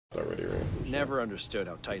never understood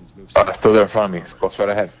how Titans move Oh, so it's still there in fast. front of me. Go straight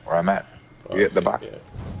ahead, where I'm at. Oh, You get the shit, box. yeah.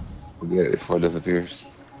 We'll get it before it disappears.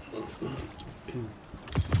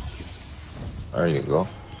 There you go.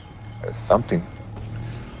 There's something.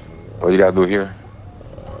 What you gotta do here?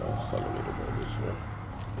 It's telling me to go this way.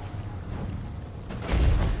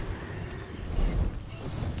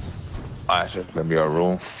 It's just gonna be a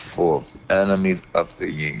room full of enemies up the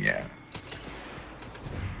yin yang.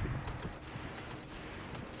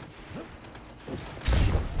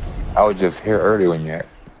 I was just here early when you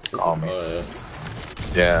called me. Oh, yeah.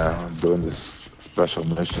 Yeah, I'm doing this special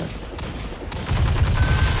mission.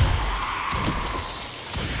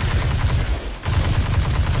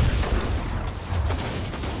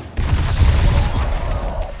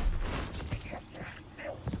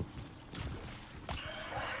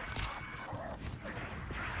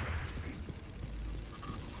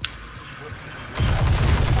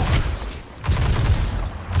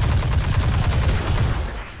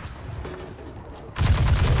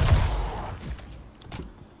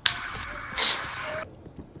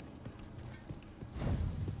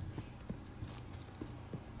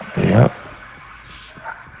 Yep.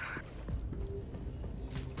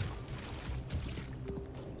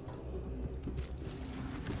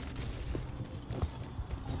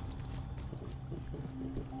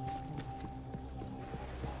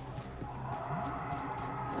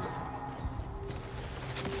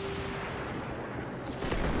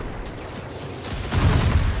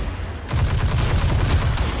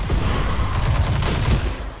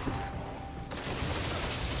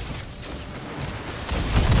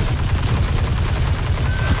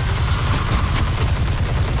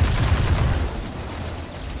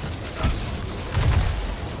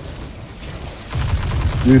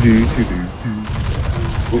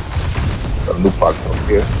 The loot box over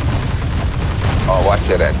here. Oh, watch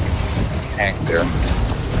it, that tank there.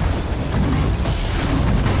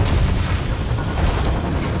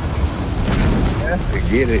 Yeah, to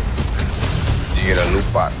get it, you get a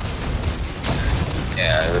loot box.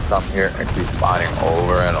 Yeah, there's something here and keeps spawning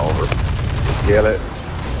over and over. You kill it,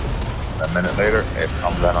 a minute later, it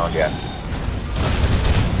comes down again.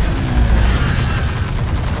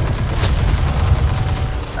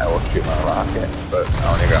 I will shoot my rocket, but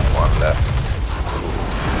I only got one left.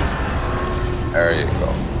 There you go.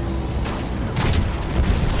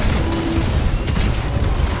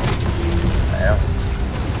 Damn.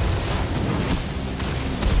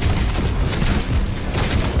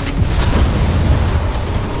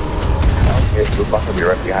 Okay, so the will be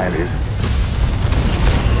right behind you.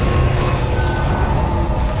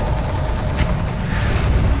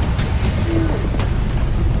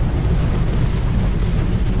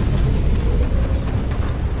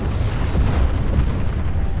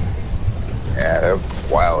 Yeah, they're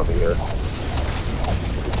wild here.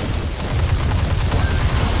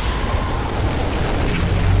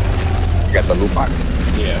 You got the loot box?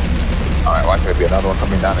 Yeah. Alright, watch there be another one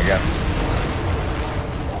coming down again.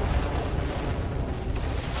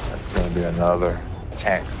 That's gonna be another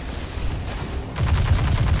tank.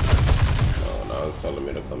 Oh, now it's telling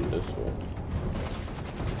me to come this way.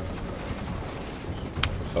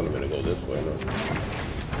 It's telling me to go this way now.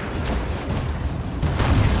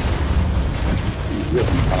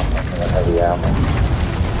 Heavy ammo.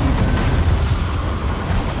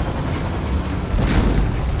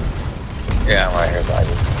 Yeah, I'm right here by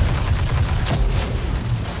you.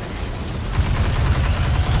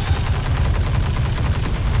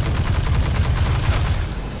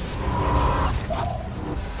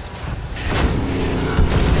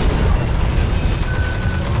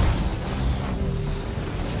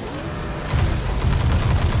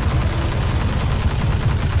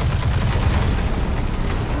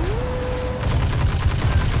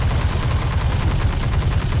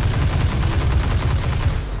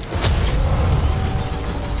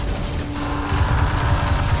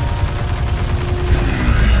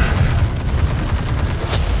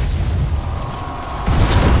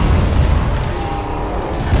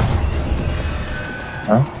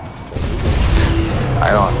 Huh?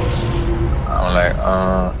 I'm like,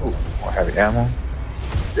 more heavy ammo.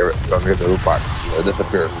 Don't get the loot box. It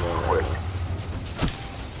disappears quick.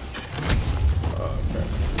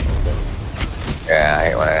 Yeah, I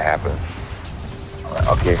hate when that happens. I'm like,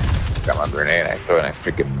 okay, got my grenade, I throw it and I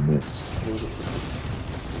freaking miss.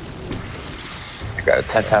 I got it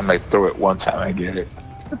 10 times, I throw it one time, I get it.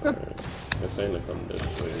 It's saying to come this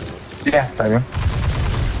way. Yeah, I do.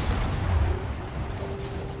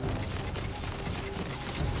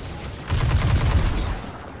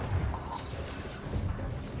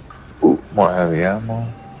 Ooh, more heavy ammo.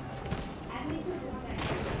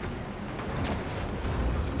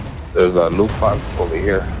 There's a loot box over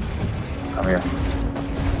here. Come here.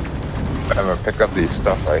 Remember, pick up these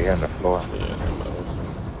stuff right here on the floor. Yeah,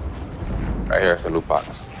 Right here, it's a loot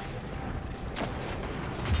box.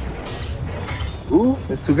 Ooh,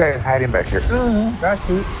 there's two guys hiding back here. Got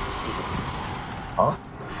you. Huh?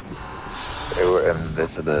 They were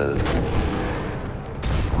invisible.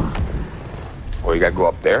 Oh, you gotta go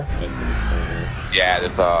up there? Yeah,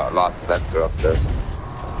 there's a lost sector up there.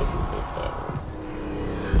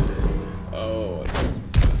 Oh.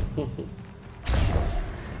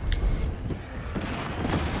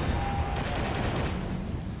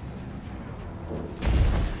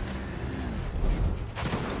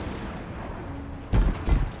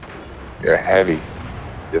 You're heavy.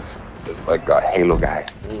 Just like a Halo guy.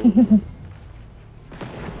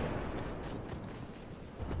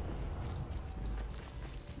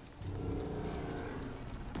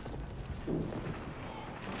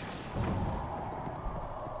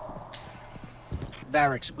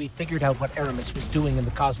 Varix, we figured out what Aramis was doing in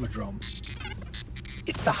the Cosmodrome.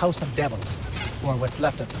 It's the House of Devils, or what's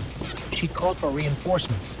left of them. She called for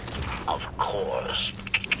reinforcements. Of course.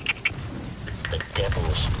 The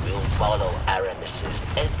Devils will follow Aramis's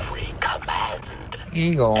every command.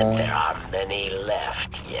 Eagle. And there are many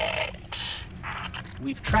left yet.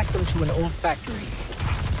 We've tracked them to an old factory.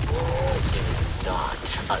 Do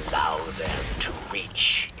not allow them to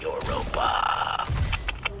reach Europa.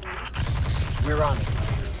 We're on it.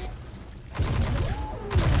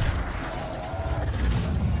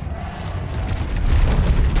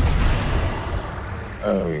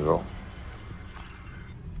 There we go.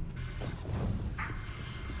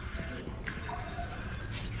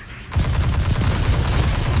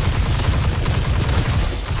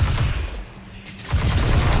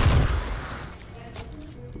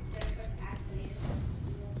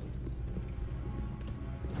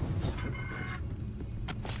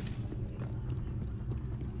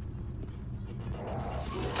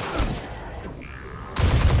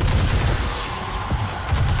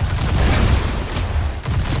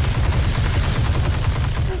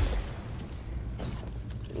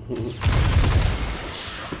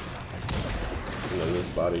 And then this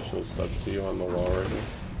body shows stuck to you on the wall right here.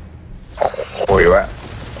 Where you at?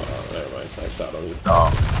 Never mind. I thought it was. Oh,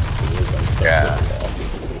 It was like stuck yeah. to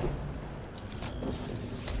the wall.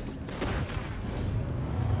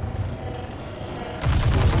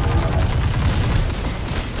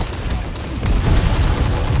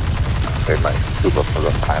 They might scoop up for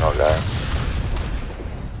the final guy.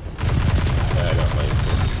 Yeah, I got mine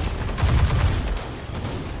too.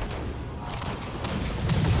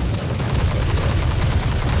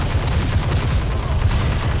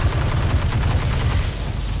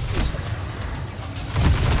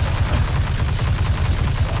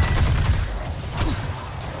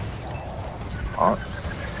 Oh.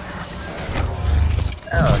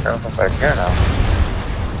 Yeah, they're coming from back here now.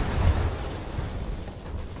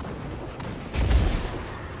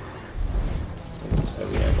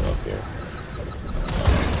 Heavy ammo up here.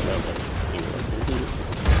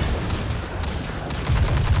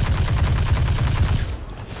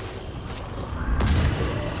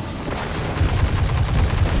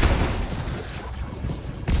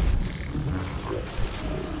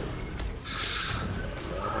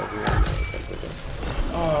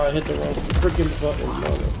 Oh, I hit the wrong freaking button,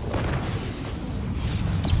 motherfucker.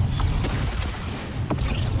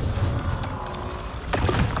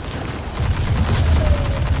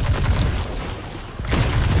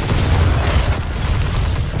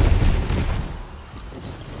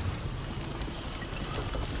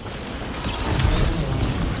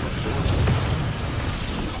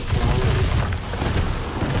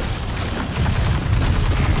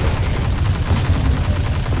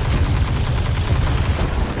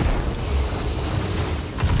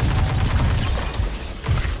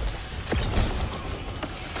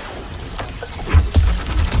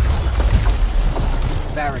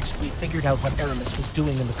 Varix, we figured out what Aramis was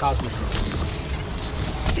doing in the Cosmodrome.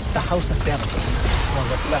 It's the House of Devils, or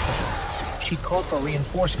what's left of them. She called for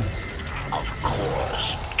reinforcements. Of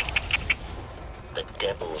course. The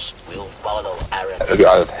Devils will follow Aramis. Look at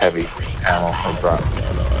all this heavy ammo from drop.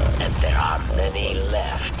 And there are many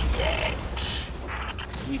left yet.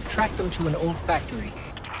 We've tracked them to an old factory.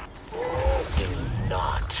 Do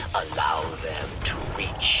not allow them to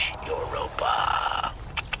reach Europa.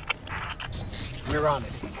 We're on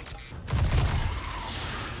it.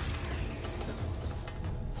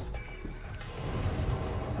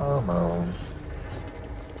 Almost.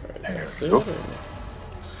 There That's we it, go. or-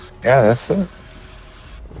 Yeah, that's it.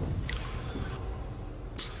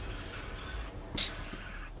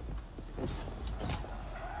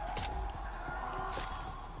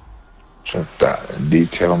 Just that in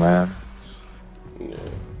detail, man. Yeah,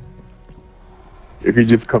 If you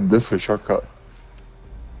just come this way, shortcut.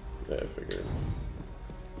 yeah, I figured.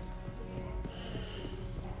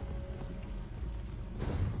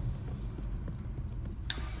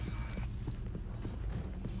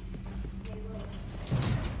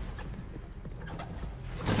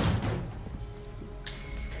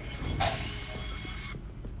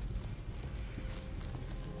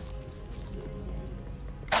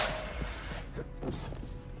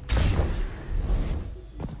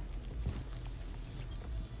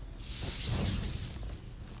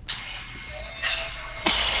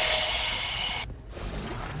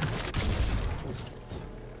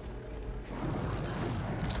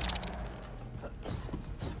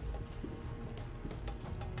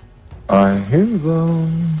 I hear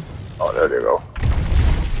them. Oh, there they go.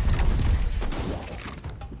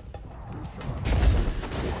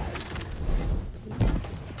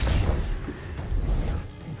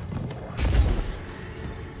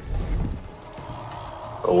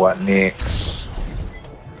 So what next?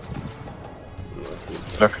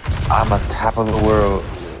 Look, I'm on top of the world.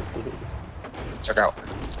 Check out.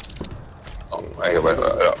 Oh, wait.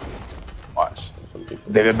 Watch. Some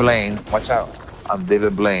people. David Blaine, watch out. I'm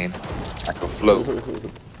David Blaine. I can float.